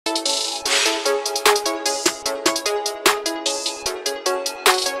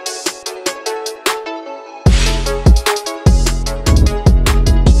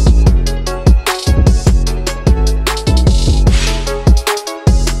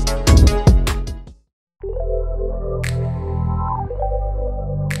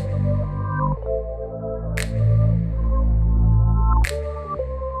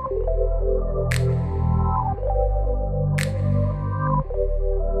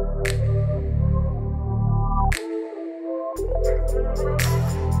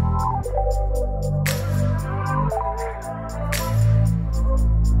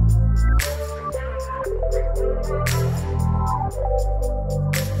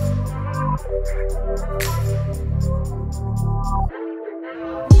I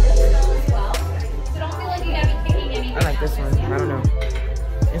like this one. I don't know.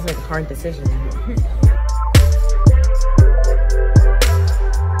 It's like a hard decision.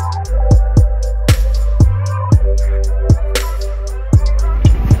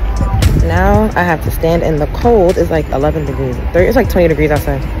 Now I have to stand in the cold. It's like 11 degrees. It's like 20 degrees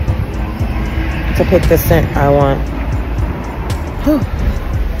outside. To pick the scent I want.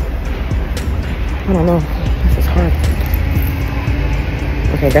 I don't know. This is hard.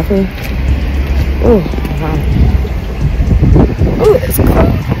 Okay, definitely. Oh, wow. Oh, it's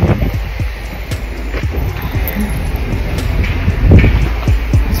cold.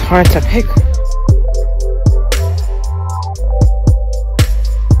 It's hard to pick.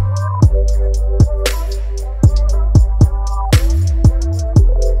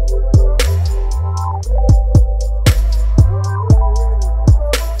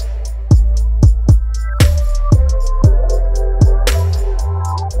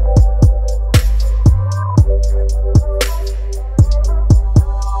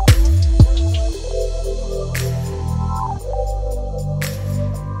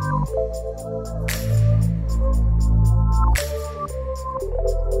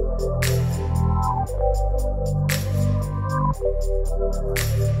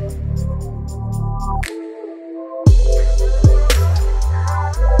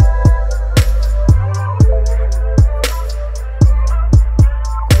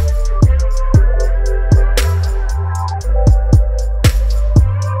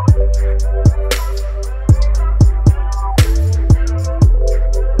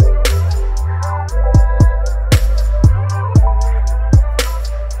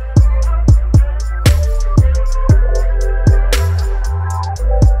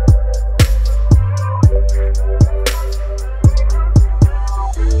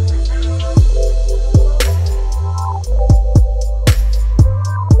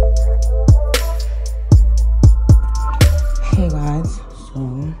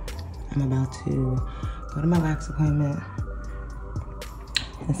 Go to my wax appointment.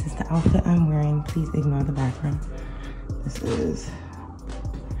 This is the outfit I'm wearing. Please ignore the background. This is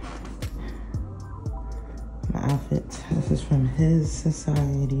my outfit. This is from his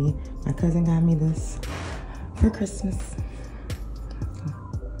society. My cousin got me this for Christmas.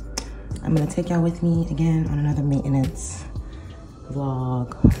 I'm gonna take y'all with me again on another maintenance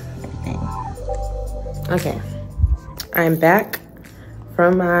vlog, everything. Okay, I'm back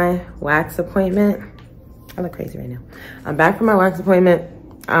from my wax appointment. I look crazy right now. I'm back from my wax appointment.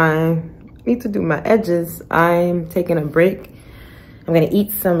 I need to do my edges. I'm taking a break. I'm gonna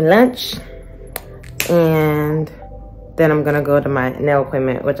eat some lunch and then I'm gonna go to my nail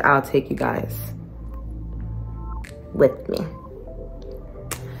appointment, which I'll take you guys with me.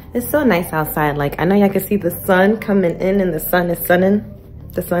 It's so nice outside. Like, I know y'all can see the sun coming in and the sun is sunning.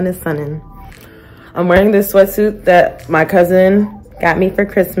 The sun is sunning. I'm wearing this sweatsuit that my cousin got me for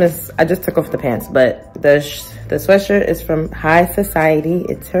Christmas. I just took off the pants, but the sweatshirt is from High Society.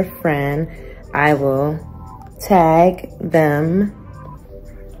 It's her friend. I will tag them.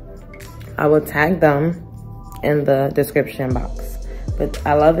 I will tag them in the description box. But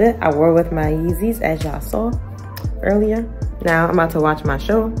I love it. I wore it with my Yeezys, as y'all saw earlier. Now I'm about to watch my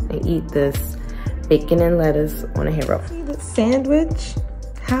show and eat this bacon and lettuce on a hero. See the sandwich?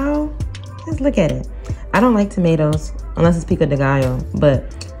 How? Just look at it. I don't like tomatoes unless it's pico de gallo, but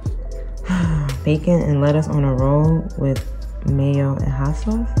bacon and lettuce on a roll with mayo and hot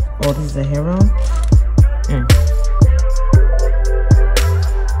sauce. Oh, this is a hero.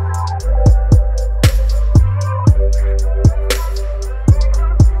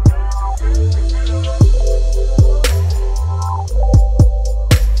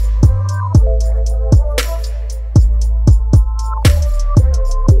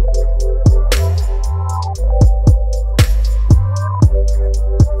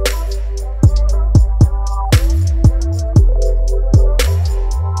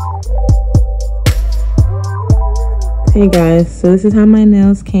 Hey guys, so this is how my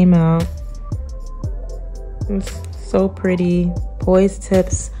nails came out. It's so pretty. Poise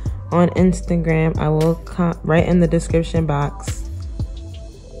Tips on Instagram. I will write in the description box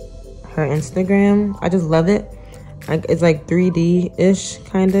her Instagram. I just love it. It's like 3D-ish,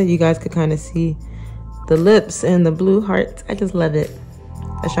 kind of. You guys could kind of see the lips and the blue hearts. I just love it.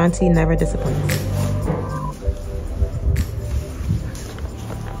 Ashanti never disappoints.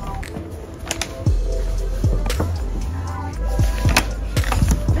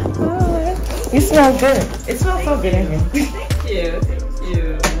 You smell good. It smells so good in here. Thank you. Thank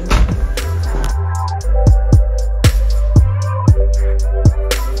you.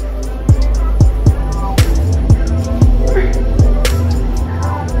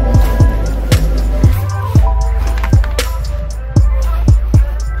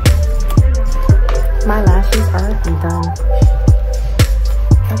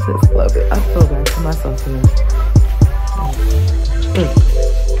 just love it. I feel bad for myself today.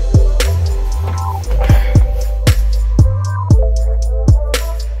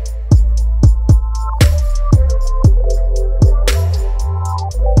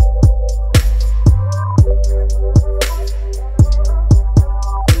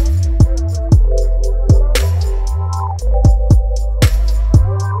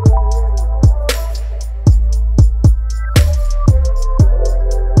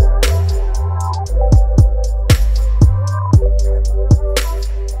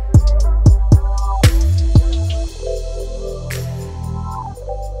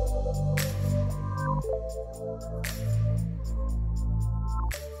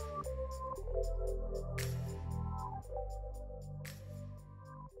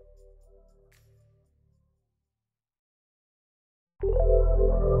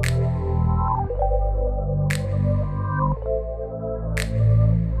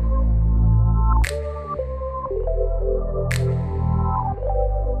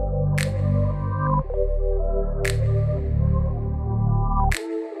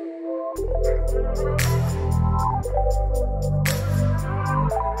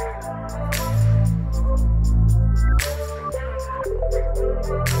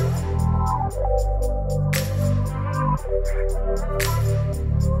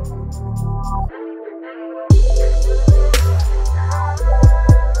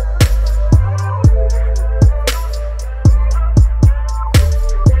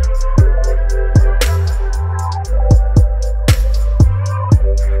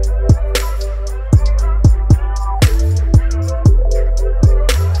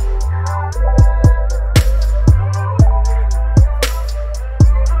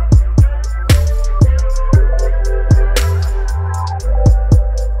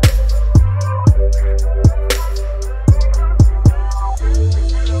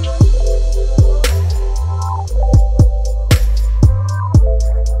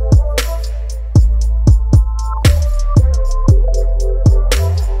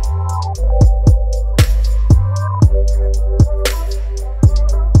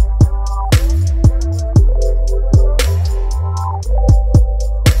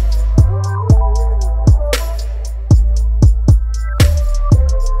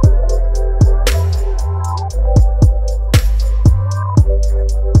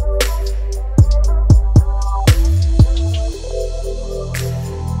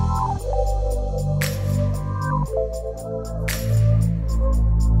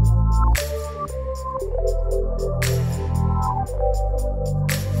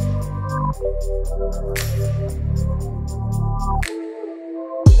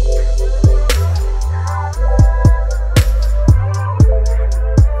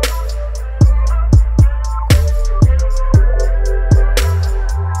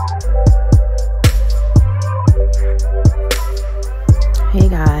 Hey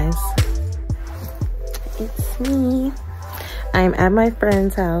guys, it's me. I'm at my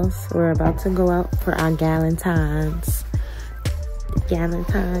friend's house. We're about to go out for our Galentine's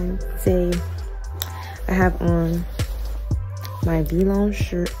Day. I have on my V-Long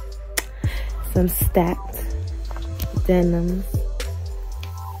shirt, some stacked denims,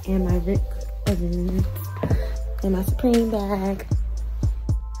 and my Rick Owens, and my Supreme bag.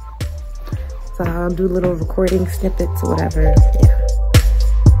 So I'll do little recording snippets or whatever. Yeah.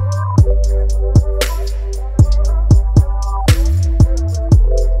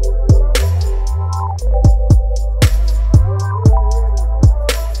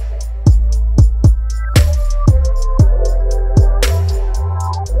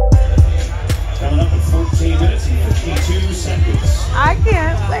 I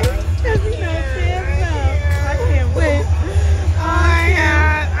can't wait, because you know, I can't wait. Oh my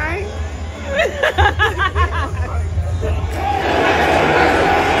God,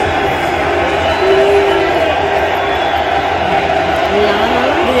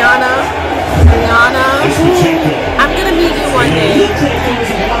 Rihanna, I'm gonna meet you one day.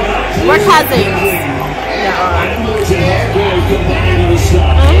 We're cousins.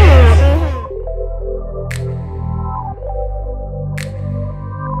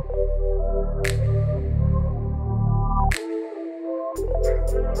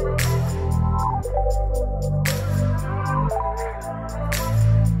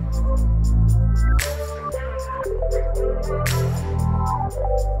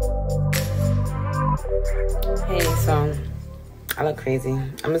 Hey, so I look crazy.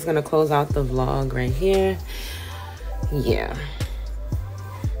 I'm just gonna close out the vlog right here. Yeah.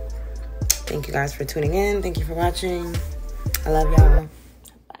 Thank you guys for tuning in. Thank you for watching. I love y'all.